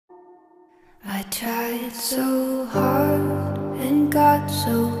I tried so hard and got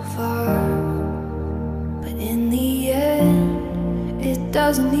so far, but in the end, it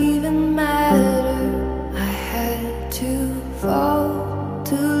doesn't even matter. I had to fall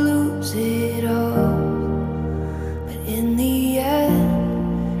to lose it all, but in the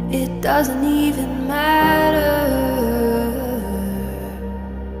end, it doesn't even matter.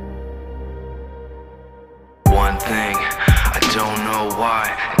 One thing, I don't know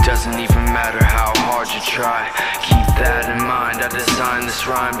why. It doesn't even matter how hard you try. Keep that in mind. I designed this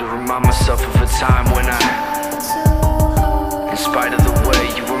rhyme to remind myself of a time when in spite of the way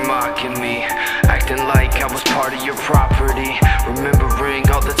you were mocking me, acting like I was part of your property, remembering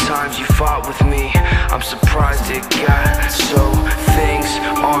all the times you fought with me, I'm surprised it got so. Things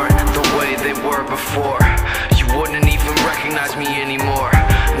aren't the way they were before. You wouldn't even recognize me anymore.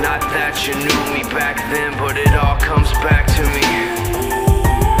 Not that you knew me back then, but it all comes back to me.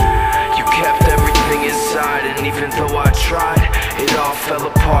 You kept everything inside, and even though I tried, it all fell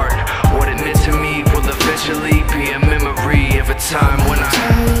apart. What it meant to me will eventually be a memory of a time when I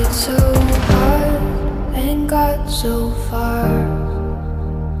tried so hard and got so far,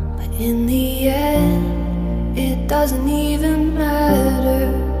 but in the end, it doesn't even matter.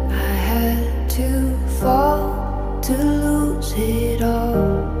 I had to fall to lose it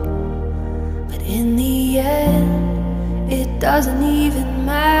all, but in the end, it doesn't even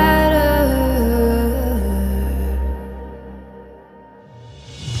matter.